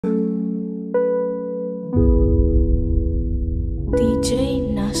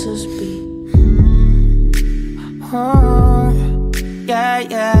Nassos beat. Oh, yeah,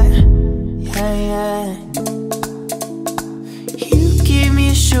 yeah, yeah, yeah. You gave me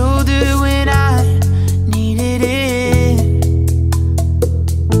a shoulder when I needed it.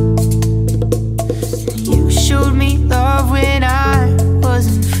 You showed me love when I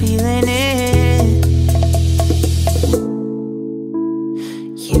wasn't feeling it.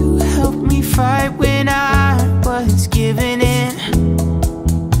 You helped me fight when I was giving in.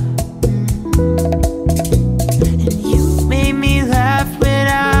 And you made me laugh when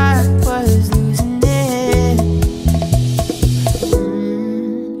I was losing it.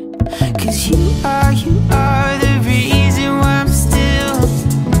 'Cause you are the reason why I'm still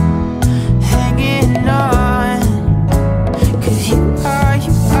hanging on. 'Cause you are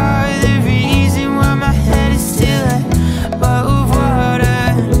the reason why my head is still above water.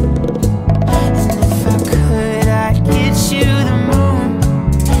 And if I could, I'd get you the moon,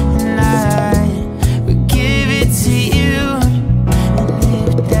 and I would give it to you. And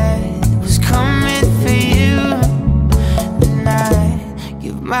if that was coming for you, then I'd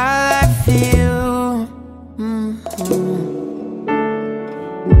give my life for you.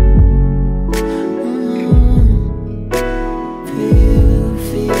 For you,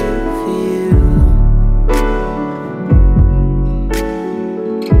 for you, for you.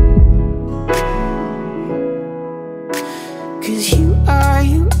 'Cause you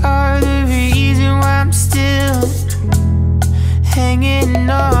are the reason why I'm still hanging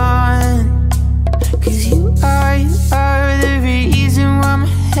on. 'Cause you are the reason why my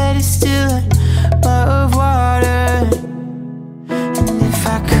head is still above water. And if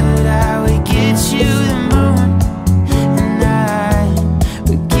I could, I would get you the moon, and I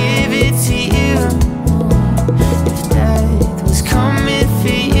would give it to you. If death was coming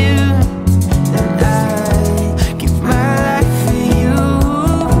for you, then I'd give my life for you.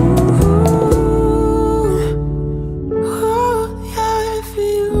 Oh, yeah, for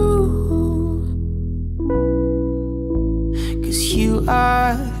you. 'Cause you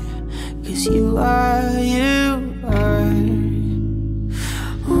are, 'cause you are, you are.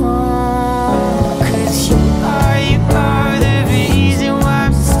 Oh, 'cause you are the reason why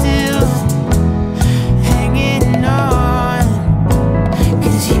I'm still hanging on.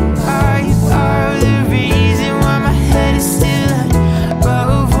 'Cause you are the reason why my head is still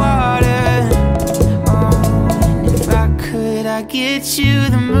above water. Oh, and if I could, I'd get you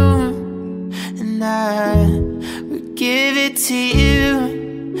the moon, and I would give it to you.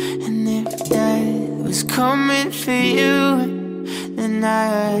 And if that was coming for you, then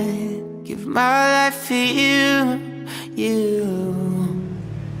I'd give my life for you, you.